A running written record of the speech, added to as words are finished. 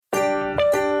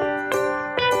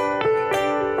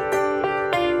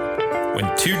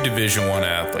Two Division I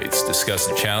athletes discuss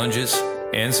the challenges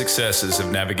and successes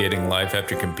of navigating life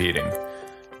after competing.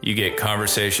 You get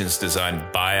conversations designed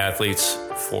by athletes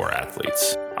for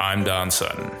athletes. I'm Don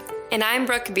Sutton. And I'm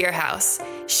Brooke Bierhaus,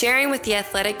 sharing with the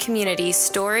athletic community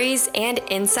stories and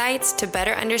insights to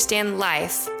better understand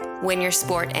life when your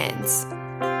sport ends.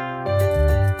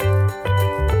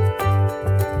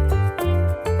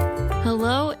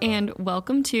 Hello and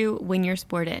welcome to When Your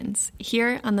Sport Ends,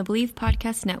 here on the Believe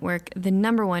Podcast Network, the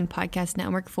 #1 podcast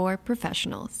network for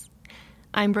professionals.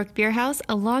 I'm Brooke Bierhaus,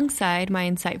 alongside my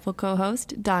insightful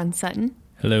co-host, Don Sutton.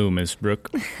 Hello, Miss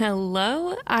Brooke.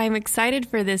 Hello. I'm excited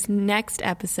for this next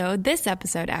episode,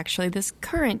 this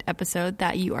current episode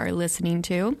that you are listening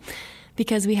to,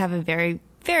 because we have a very,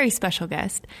 very special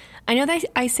guest. I know that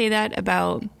I say that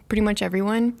about pretty much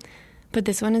everyone, but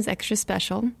this one is extra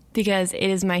special because it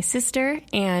is my sister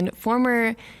and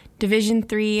former Division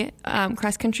III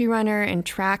cross-country runner and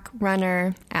track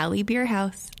runner, Allie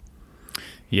Bierhaus.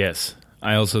 Yes.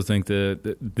 I also think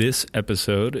that this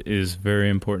episode is very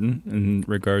important in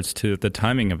regards to the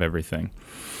timing of everything.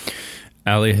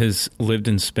 Allie has lived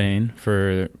in Spain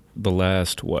for the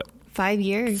last, 5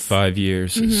 years. 5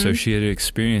 years. Mm-hmm. So she had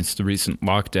experienced the recent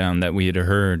lockdown that we had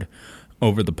heard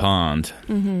over the pond.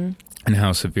 Mm-hmm. And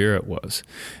how severe it was.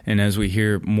 And as we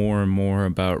hear more and more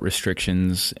about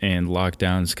restrictions and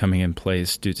lockdowns coming in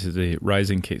place due to the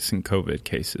rising case in COVID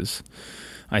cases,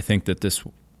 I think that this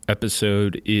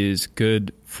episode is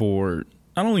good for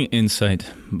not only insight,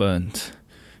 but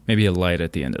maybe a light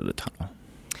at the end of the tunnel.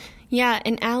 Yeah,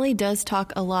 and Allie does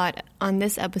talk a lot on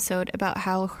this episode about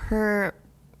how her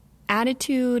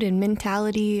attitude and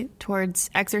mentality towards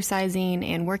exercising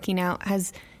and working out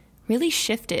has really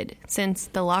shifted since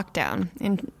the lockdown.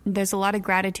 And there's a lot of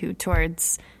gratitude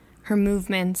towards her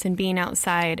movements and being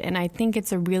outside. And I think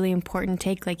it's a really important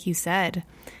take, like you said,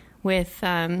 with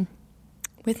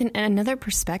another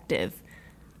perspective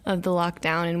of the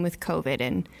lockdown and with COVID.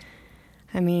 And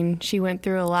I mean, she went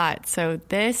through a lot. So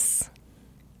this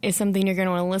is something you're going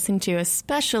to want to listen to,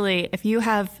 especially if you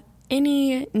have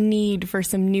any need for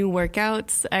some new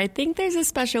workouts. I think there's a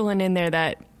special one in there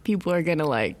that people are going to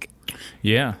like.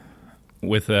 Yeah.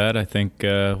 With that, I think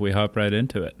we hop right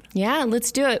into it. Yeah,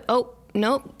 let's do it. Oh,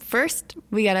 nope. First,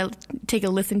 we got to take a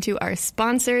listen to our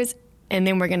sponsors, and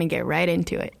then we're going to get right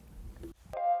into it.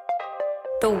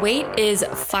 The wait is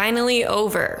finally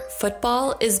over.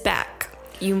 Football is back.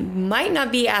 You might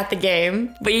not be at the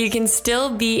game, but you can still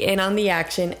be in on the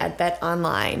action at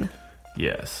BetOnline.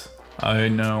 Yes, I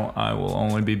know I will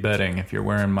only be betting if you're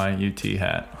wearing my UT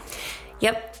hat.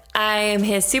 Yep. I am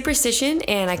his superstition,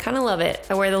 and I kind of love it.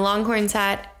 I wear the Longhorns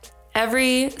hat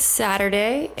every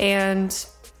Saturday, and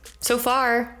so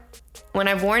far, when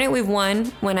I've worn it, we've won.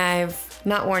 When I've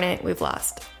not worn it, we've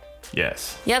lost.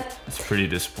 Yes. Yep. It's pretty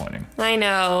disappointing. I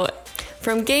know.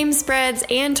 From game spreads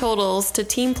and totals to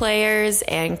team players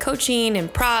and coaching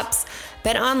and props,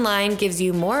 BetOnline gives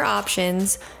you more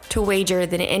options to wager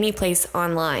than any place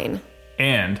online.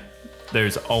 And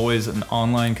there's always an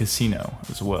online casino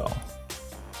as well.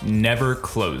 Never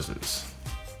closes.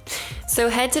 So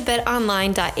head to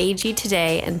betonline.ag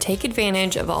today and take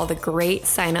advantage of all the great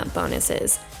sign-up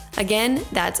bonuses. Again,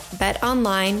 that's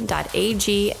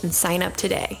betonline.ag and sign up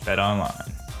today.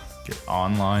 BetOnline, your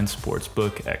online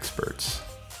sportsbook experts.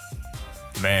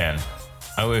 Man,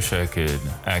 I wish I could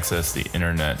access the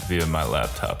internet via my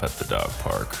laptop at the dog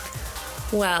park.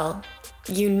 Well,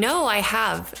 you know I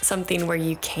have something where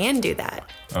you can do that.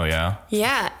 Oh, yeah?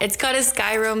 Yeah, it's called a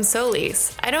Skyroam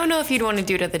Solis. I don't know if you'd want to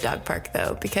do it at the dog park,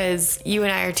 though, because you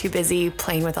and I are too busy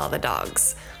playing with all the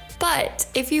dogs. But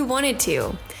if you wanted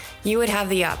to, you would have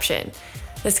the option.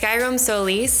 The Skyroam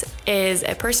Solis is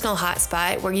a personal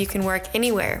hotspot where you can work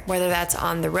anywhere, whether that's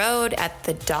on the road, at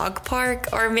the dog park,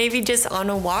 or maybe just on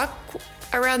a walk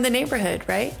around the neighborhood,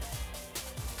 right?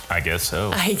 I guess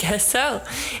so.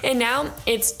 And now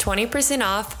it's 20%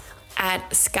 off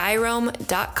at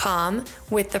skyroam.com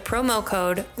with the promo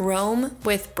code ROAM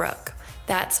with Brooke.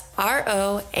 That's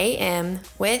ROAM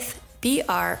with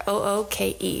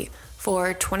BROOKE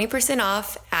for 20%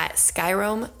 off at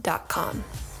skyroam.com.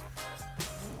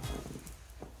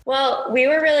 Well, we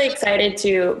were really excited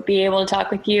to be able to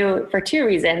talk with you for two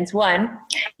reasons. One,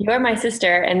 you are my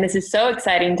sister, and this is so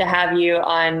exciting to have you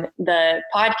on the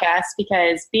podcast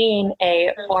because being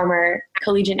a former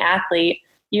collegiate athlete,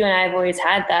 you and I have always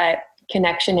had that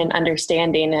connection and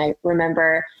understanding. I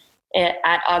remember it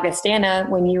at Augustana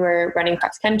when you were running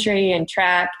cross country and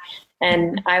track,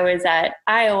 and I was at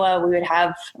Iowa. We would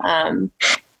have,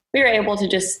 we were able to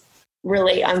just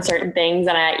relate on certain things.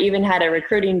 And I even had a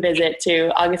recruiting visit to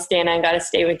Augustana and got to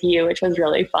stay with you, which was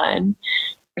really fun.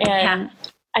 And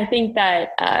I think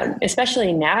that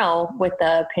especially now with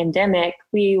the pandemic,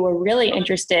 we were really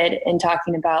interested in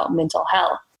talking about mental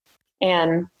health,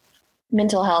 and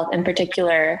mental health in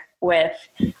particular with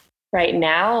right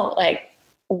now, like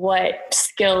what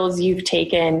skills you've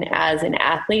taken as an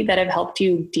athlete that have helped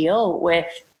you deal with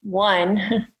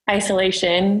one,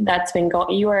 isolation that's been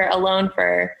going. You were alone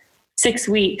for 6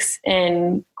 weeks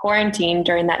in quarantine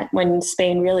during that, when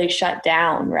Spain really shut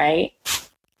down, right?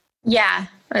 Yeah,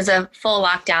 it was a full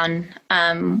lockdown.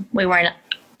 We weren't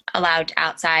allowed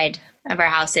outside of our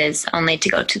houses, only to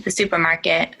go to the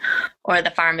supermarket or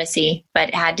the pharmacy, but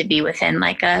it had to be within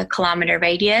like a kilometer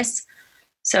radius.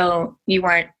 So you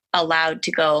weren't allowed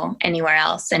to go anywhere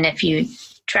else. And if you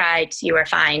tried, you were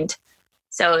fined.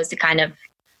 So it was the kind of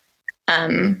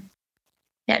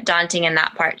daunting in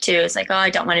that part too. It's like, oh, I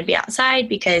don't want to be outside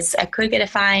because I could get a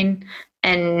fine.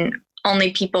 And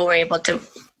only people were able to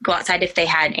go outside if they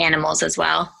had animals as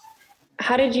well.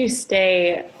 How did you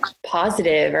stay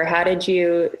positive, or how did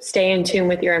you stay in tune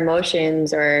with your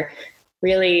emotions, or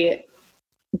really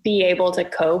be able to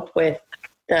cope with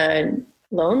the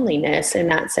loneliness in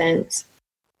that sense?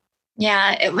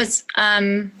 Yeah, it was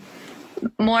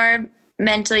more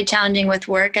mentally challenging with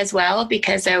work as well,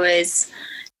 because I was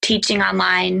teaching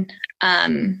online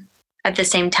at the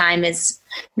same time as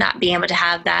not being able to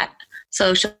have that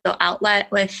social outlet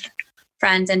with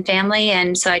friends and family.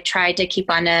 And so I tried to keep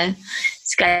on a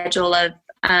schedule of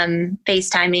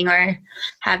FaceTiming or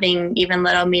having even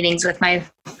little meetings with my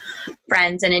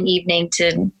friends in an evening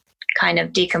to kind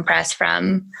of decompress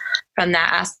from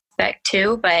that aspect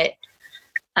too. But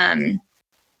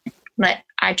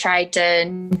I tried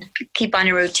to keep on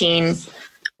a routine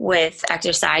with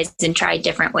exercise and try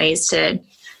different ways to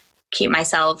keep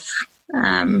myself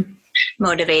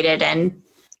motivated and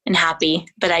happy.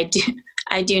 But I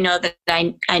do know that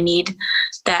I need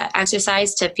that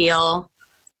exercise to feel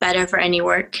better for any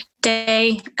work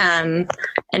day. And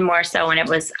more so when it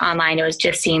was online, it was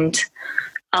just seemed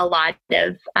a lot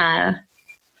of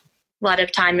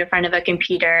time in front of a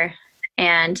computer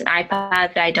and an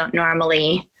iPad that I don't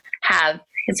normally have.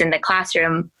 Because in the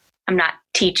classroom, I'm not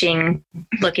teaching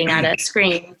looking at a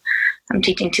screen. I'm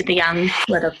teaching to the young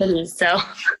little kiddies. So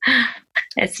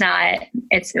it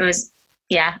was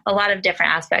a lot of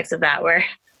different aspects of that were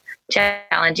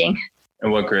challenging.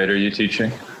 And what grade are you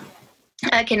teaching?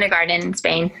 Kindergarten in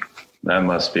Spain. That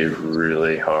must be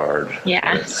really hard.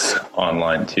 Yeah. With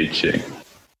online teaching.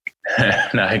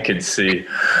 And I could see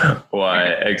why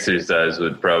exercise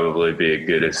would probably be a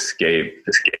good escape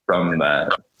from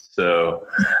that. So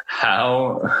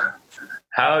how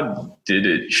did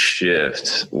it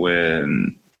shift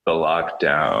when the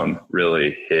lockdown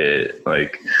really hit?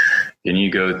 Like, can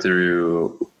you go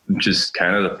through just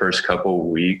kind of the first couple of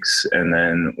weeks and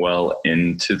then well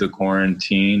into the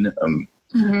quarantine?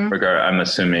 I'm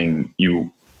assuming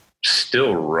you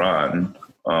still run.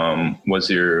 Was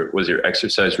your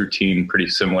exercise routine pretty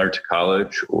similar to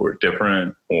college or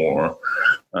different, or?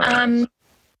 It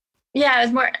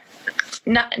was more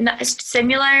not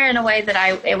similar in a way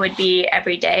that it would be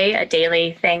every day, a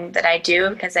daily thing that I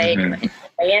do because I enjoy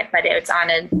it, but it's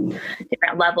on a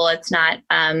different level. It's not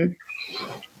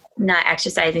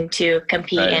exercising to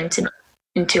compete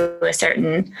into a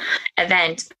certain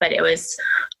event, but it was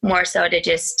more so to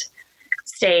just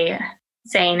stay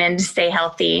sane and stay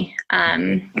healthy.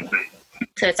 So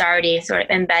it's already sort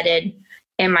of embedded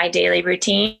in my daily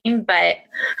routine, but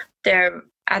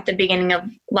at the beginning of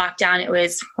lockdown, it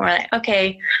was more like,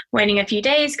 okay, waiting a few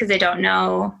days because I don't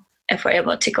know if we're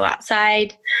able to go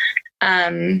outside,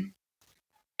 and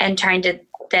trying to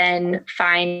then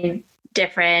follow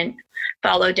different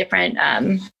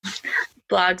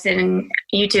blogs and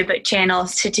YouTube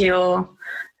channels to do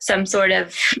some sort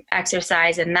of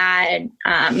exercise in that. And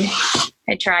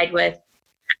I tried with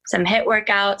some HIIT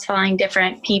workouts, following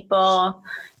different people,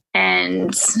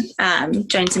 and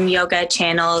joined some yoga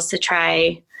channels to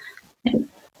try,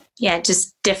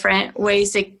 just different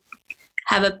ways to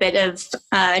have a bit of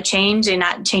change and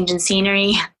not change in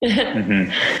scenery.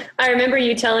 I remember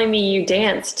you telling me you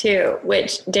dance too,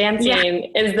 which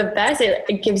dancing is the best.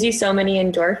 It gives you so many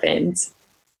endorphins.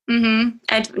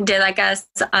 I did like a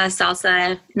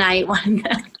salsa night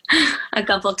a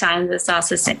couple times, a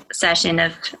salsa session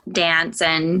of dance,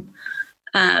 and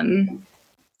it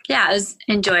was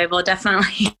enjoyable,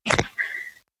 definitely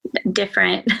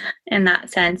different in that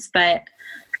sense, but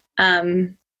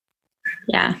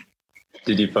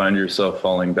Did you find yourself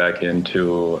falling back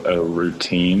into a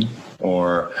routine,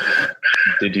 or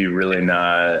did you really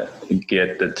not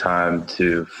get the time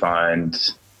to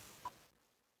find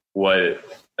what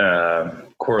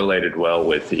correlated well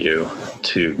with you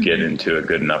to get into a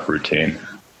good enough routine?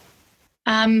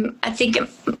 I think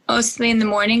mostly in the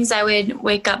mornings I would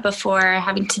wake up before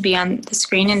having to be on the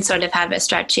screen and sort of have a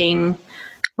stretching,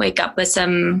 wake up with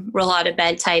some roll out of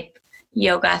bed type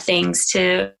yoga things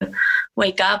to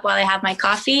wake up while I have my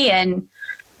coffee, and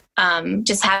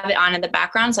just have it on in the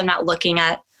background. So I'm not looking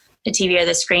at the TV or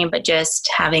the screen, but just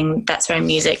having that sort of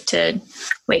music to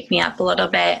wake me up a little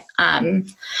bit. And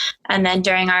then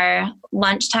during our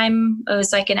lunchtime, it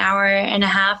was like an hour and a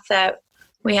half that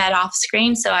we had off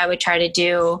screen. So I would try to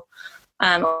do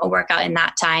a workout in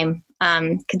that time.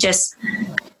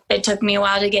 It took me a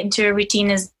while to get into a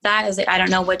routine as that. I was like, I don't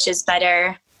know which is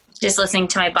better, just listening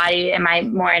to my body. Am I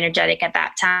more energetic at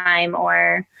that time,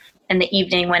 or in the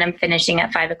evening when I'm finishing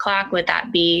at 5:00, would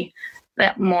that be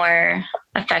more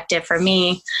effective for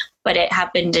me? But it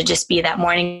happened to just be that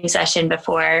morning session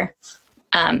before,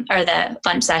 or the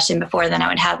lunch session before then I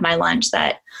would have my lunch,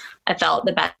 that I felt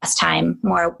the best time,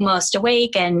 most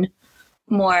awake and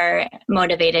more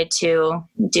motivated to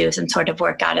do some sort of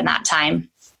workout in that time.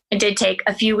 It did take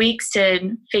a few weeks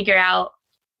to figure out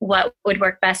what would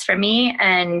work best for me.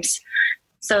 And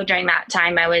so during that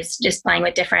time, I was just playing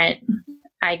with different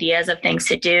ideas of things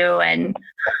to do. And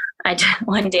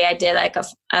one day I did like a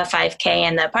 5K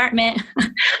in the apartment.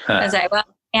 I was like, well,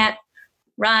 I can't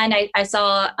run. I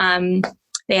saw in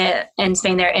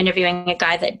Spain, they're interviewing a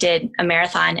guy that did a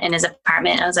marathon in his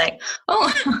apartment. I was like,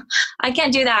 oh, I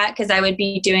can't do that, because I would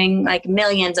be doing like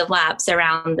millions of laps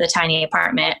around the tiny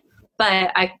apartment.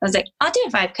 But I was like, I'll do a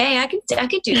 5K. I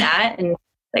could do that. And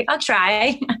like, I'll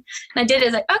try. And I did it. I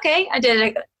was like, okay. I did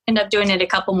it. End up doing it a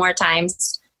couple more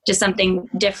times. Just something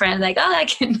different. Like, oh, I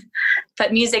can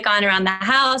put music on around the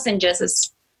house and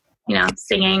just,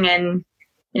 singing, and,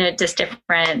 just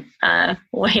different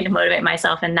way to motivate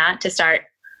myself in that, to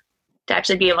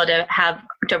actually be able to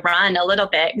run a little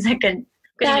bit, because I couldn't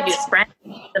even do a sprint.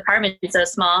 The apartment is so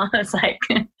small. It's like.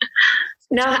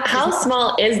 Now, how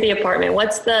small is the apartment?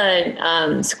 What's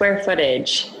the square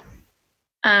footage?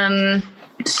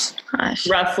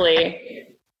 Roughly.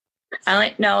 I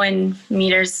don't know in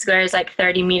meters squared, is like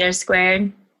 30 meters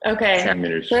squared. Okay.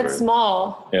 So that's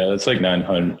small. Yeah, that's like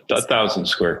 1,000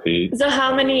 square feet. So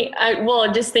how many,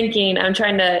 just thinking, I'm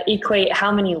trying to equate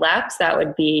how many laps that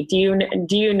would be. Do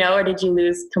you know, or did you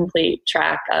lose complete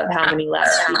track of how many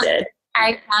laps you did?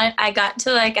 I got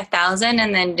to like 1,000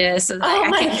 and then just was like, oh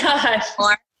my gosh.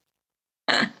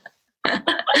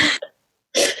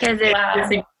 Because it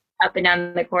was up and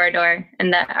down the corridor and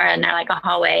like a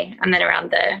hallway, and then around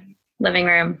the living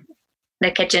room. The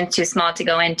kitchen's too small to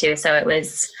go into, so it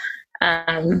was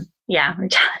just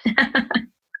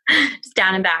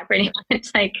down and back pretty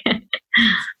much. Like,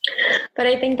 but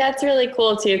I think that's really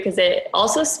cool too, because it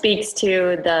also speaks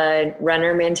to the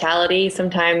runner mentality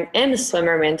sometimes, and the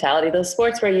swimmer mentality, those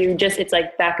sports where it's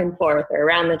like back and forth or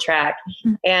around the track.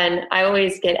 Mm-hmm. And I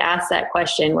always get asked that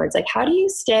question where it's like, how do you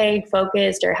stay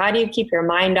focused, or how do you keep your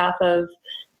mind off of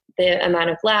the amount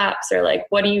of laps, or like,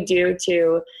 what do you do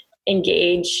to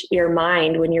engage your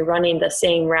mind when you're running the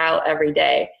same route every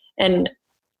day? And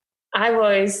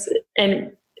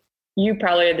and you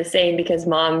probably are the same, because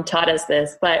mom taught us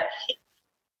this, but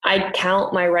I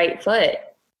count my right foot.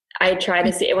 I try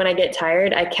to see, when I get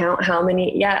tired, I count how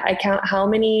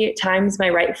many times my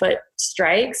right foot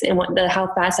strikes, and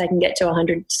how fast I can get to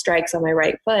 100 strikes on my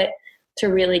right foot to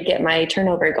really get my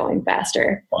turnover going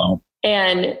faster. Wow.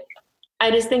 And I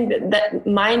just think that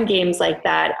mind games like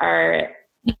that are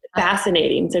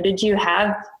fascinating. So did you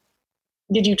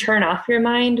turn off your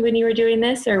mind when you were doing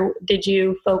this, or did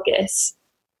you focus?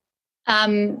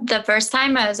 The first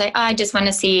time I was like, oh, I just want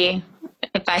to see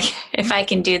if I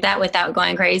can do that without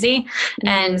going crazy. Mm-hmm.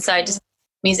 And so I just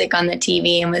music on the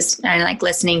TV and was like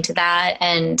listening to that.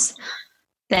 And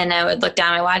then I would look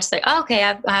down my watch, like, oh, okay,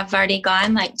 I've already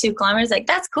gone like 2 kilometers. Like,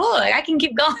 that's cool. Like, I can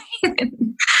keep going.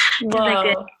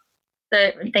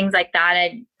 Things like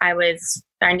that. I was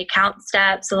starting to count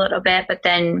steps a little bit, but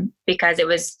then because it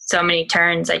was so many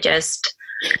turns, I just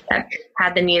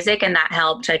had the music, and that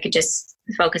helped. I could just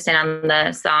focus in on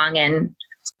the song and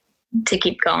to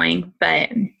keep going. But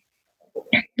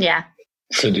yeah.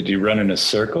 So did you run in a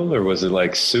circle, or was it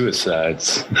like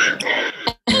suicides?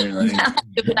 Back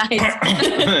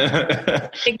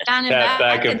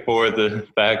and forth.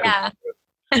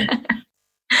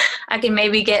 I can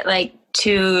maybe get like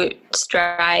 2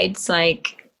 strides,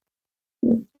 like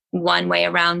one way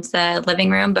around the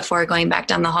living room before going back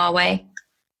down the hallway.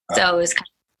 So it was kind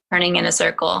of turning in a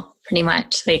circle pretty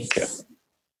much. Like,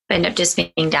 end up just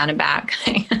being down and back.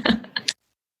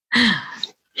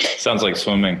 Sounds like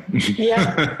swimming.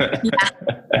 Yeah.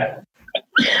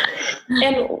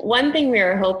 And one thing we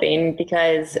were hoping,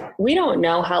 because we don't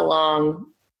know how long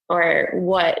or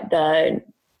what the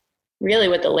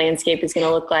landscape is going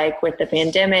to look like with the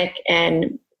pandemic,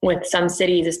 and with some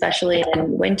cities, especially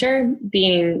in winter,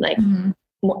 being like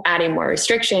adding more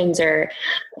restrictions or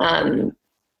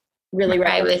really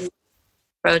right with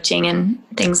broaching and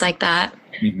things like that.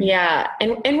 Yeah.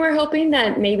 And we're hoping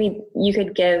that maybe you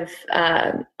could give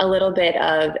a little bit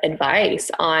of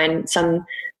advice on some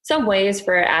ways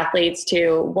for athletes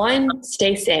to, 1,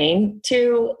 stay sane,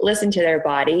 2, listen to their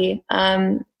body,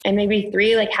 and maybe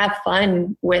 3, like have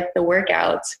fun with the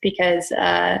workouts, because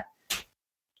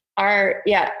our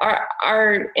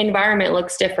environment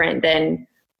looks different than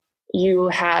you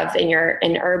have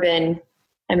in urban.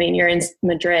 I mean, you're in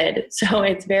Madrid, so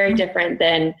it's very different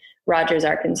than Rogers,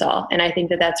 Arkansas. And I think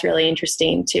that that's really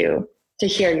interesting to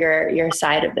hear your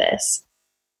side of this.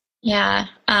 Yeah.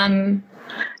 I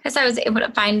guess I was able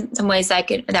to find some ways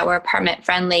that were apartment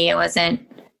friendly. It wasn't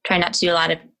trying not to do a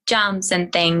lot of jumps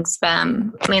and things,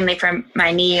 mainly for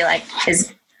my knee, like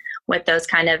is with those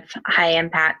kind of high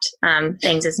impact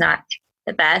things is not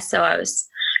the best. So I was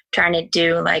trying to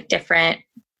do like different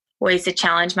ways to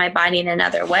challenge my body in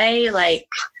another way. Like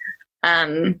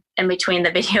in between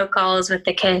the video calls with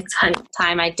the kids on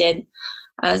time, I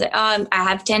was like, I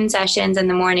have 10 sessions in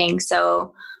the morning.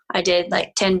 So I did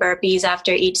like 10 burpees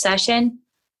after each session.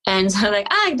 And so like,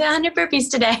 I did 100 burpees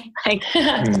today. Like,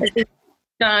 don't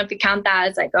know if you count that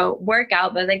as like a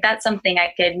workout, but like, that's something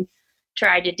I could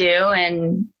try to do.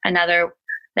 And another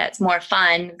that's more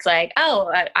fun. It's like,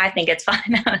 I think it's fun.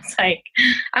 I was like,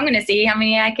 I'm going to see how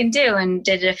many I can do, and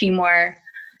did a few more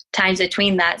times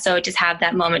between that. So just have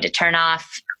that moment to turn off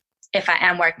if I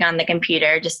am working on the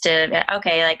computer, just to,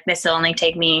 okay, like this will only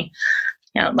take me,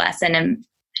 less than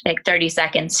like 30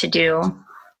 seconds to do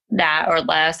that, or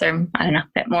less, or I don't know,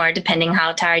 a bit more, depending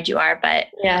how tired you are. But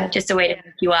yeah, just a way to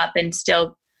pick you up and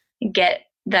still get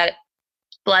that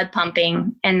blood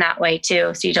pumping in that way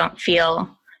too. So you don't feel,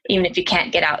 even if you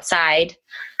can't get outside,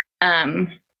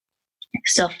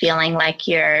 still feeling like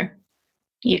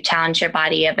you've challenged your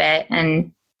body a bit,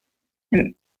 and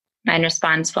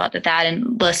responsible to that,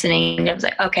 and listening. It was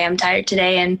like, okay, I'm tired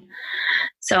today, and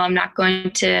so I'm not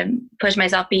going to push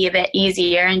myself, be a bit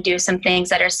easier and do some things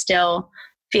that are still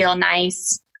feel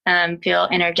nice, feel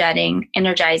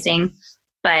energizing,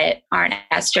 but aren't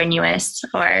as strenuous,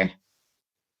 or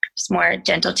just more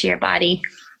gentle to your body.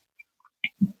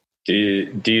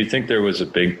 Do you think there was a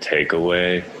big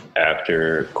takeaway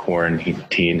after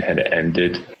quarantine had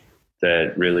ended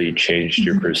that really changed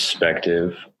your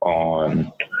perspective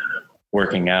on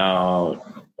working out,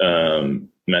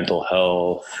 mental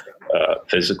health,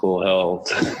 physical health?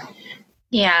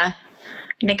 Yeah.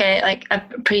 I think I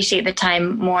appreciate the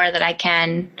time more that I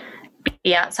can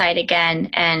be outside again,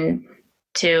 and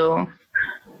to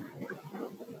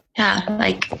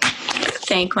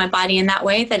thank my body in that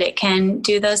way that it can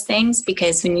do those things,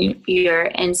 because when you're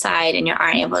inside and you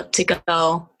aren't able to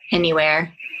go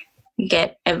anywhere,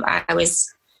 I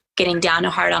was getting down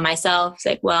hard on myself. It's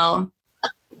like, well,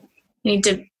 I need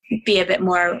to be a bit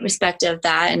more respectful of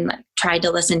that, and try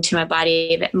to listen to my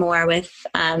body a bit more with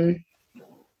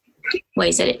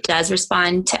ways that it does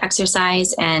respond to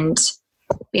exercise, and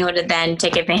be able to then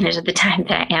take advantage of the time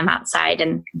that I am outside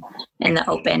and in the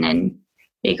open, and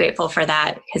be grateful for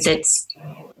that, because it's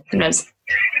sometimes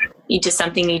just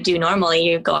something you do normally.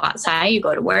 You go outside, you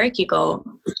go to work, you go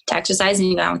to exercise, and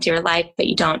you go on with your life, but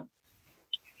you don't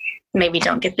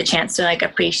get the chance to like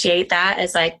appreciate that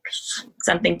as like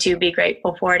something to be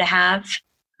grateful for, to have,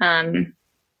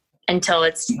 until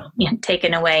it's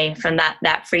taken away from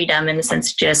that freedom, in the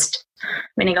sense of just,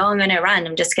 I'm going to run,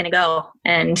 I'm just going to go.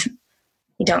 And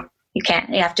you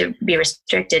have to be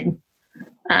restricted.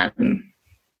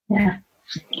 Yeah.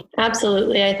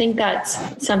 Absolutely. I think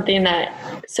that's something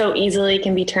that so easily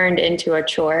can be turned into a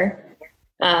chore,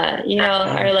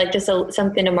 or like just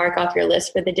something to mark off your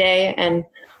list for the day. And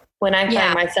when I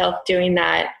find myself doing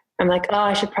that, I'm like, oh,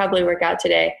 I should probably work out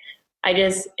today.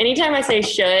 Anytime I say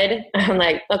should, I'm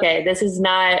like, okay, this is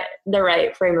not the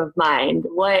right frame of mind.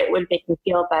 What would make me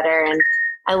feel better? And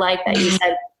I like that you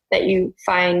said that you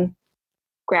find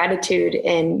gratitude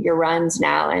in your runs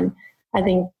now. And I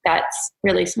think that's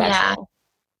really special. Yeah.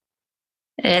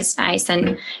 It is nice.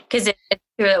 And because it's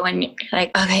true that when you're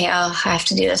like, okay, I have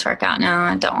to do this workout now,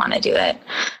 I don't want to do it.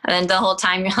 And then the whole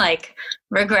time you're like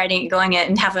regretting going it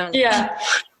and having workout.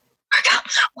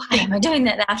 Why am I doing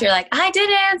that? After you're like, I did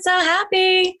it, I'm so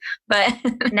happy. But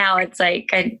now it's like,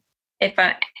 if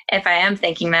I am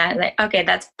thinking that, like, okay,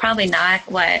 that's probably not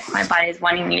what my body is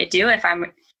wanting me to do. If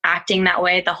I'm acting that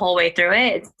way the whole way through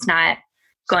it, it's not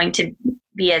going to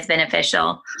be as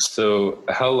beneficial. So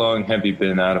how long have you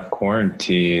been out of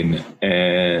quarantine,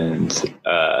 and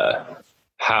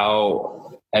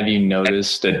how have you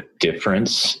noticed a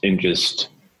difference in just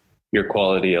your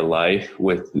quality of life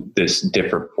with this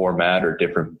different format or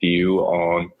different view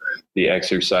on the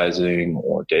exercising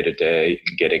or day-to-day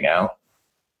getting out?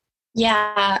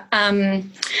 Yeah.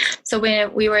 So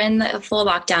we were in the full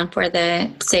lockdown for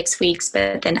the 6 weeks,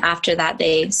 but then after that,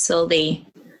 they slowly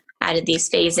added these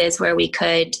phases where we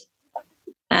could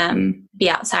be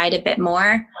outside a bit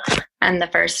more. And the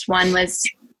first one was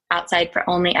outside for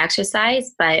only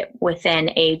exercise, but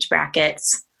within age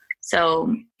brackets.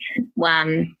 So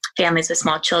families with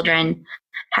small children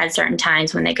had certain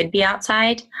times when they could be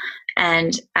outside.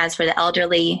 And as for the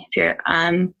elderly, if you're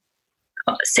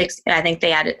I think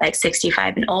they added like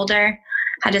 65 and older,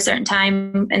 had a certain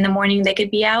time in the morning they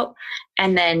could be out.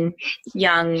 And then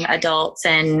young adults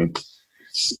and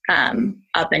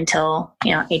up until,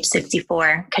 age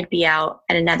 64 could be out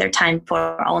at another time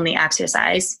for only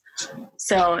exercise.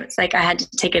 So it's like I had to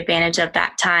take advantage of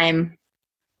that time,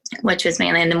 which was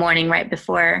mainly in the morning right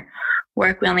before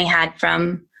work. We only had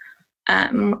from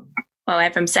 7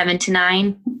 to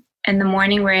 9 in the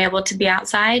morning we were able to be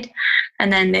outside.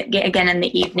 And then again in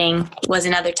the evening was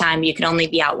another time you could only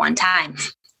be out one time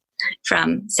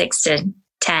from 6 to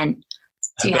 10.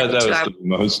 So I bet that was the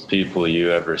most people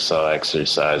you ever saw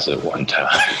exercise at one time.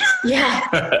 Yeah.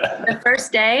 The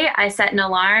first day I set an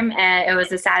alarm, and it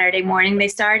was a Saturday morning they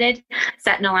started.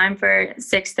 Set an alarm for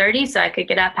 6:30 so I could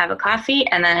get up, have a coffee.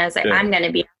 And then I was like, I'm going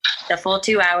to be the full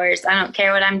 2 hours. I don't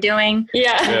care what I'm doing.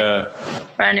 Yeah.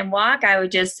 Run and walk. I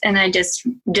just went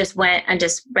and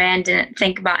just ran, didn't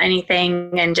think about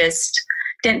anything, and just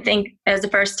didn't think. It was the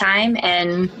first time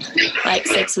in like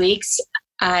 6 weeks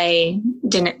I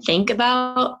didn't think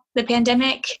about the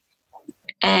pandemic,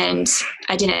 and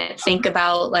I didn't think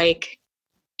about, like,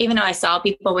 even though I saw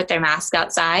people with their masks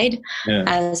outside,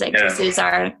 I was like, this is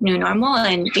our new normal,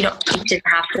 and you didn't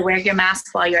have to wear your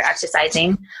mask while you're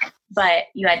exercising, but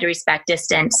you had to respect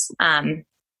distance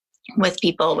with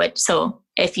people. So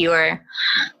if you were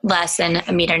less than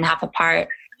 1.5 meters apart,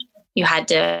 you had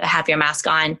to have your mask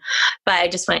on. But I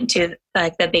just went to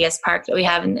like the biggest park that we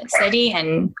have in the city,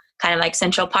 and kind of like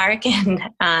Central Park, and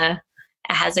it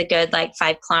has a good like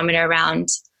 5 kilometer round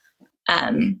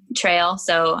trail.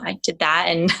 So I did that,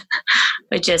 and so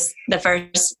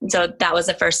that was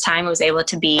the first time I was able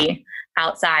to be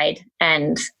outside,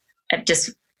 and it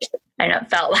just, I don't know,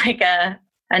 felt like a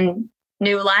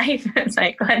new life. It's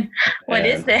like, what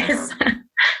is this?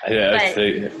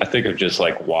 I think of just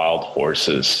like wild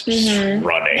horses just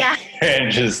running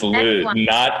and just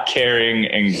not caring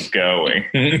and going,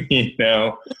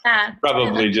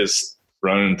 probably just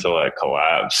running until I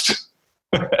collapsed.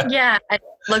 Yeah. I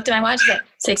looked at my watch at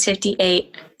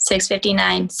 6:58,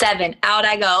 6:59, 7, out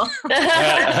I go.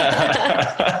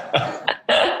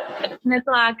 The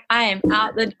clock, I am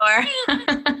out the door.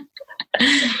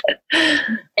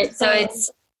 So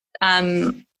it's,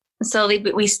 slowly,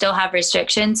 but we still have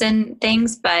restrictions and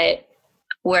things, but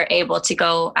we're able to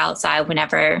go outside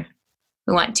whenever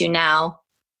we want to now,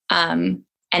 and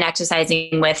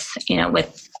exercising with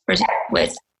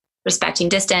respecting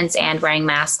distance and wearing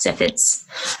masks if it's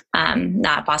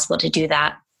not possible to do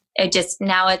that.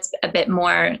 Now it's a bit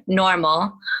more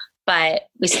normal, but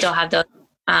we still have the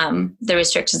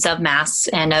restrictions of masks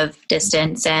and of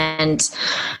distance, and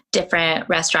different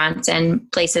restaurants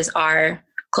and places are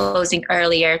closing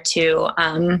earlier to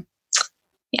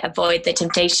avoid the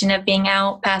temptation of being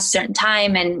out past a certain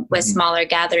time, and with smaller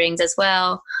gatherings as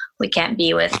well. We can't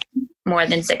be with more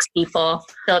than 6 people.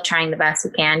 Still trying the best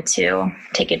we can to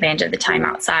take advantage of the time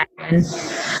outside and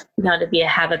to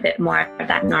have a bit more of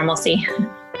that normalcy.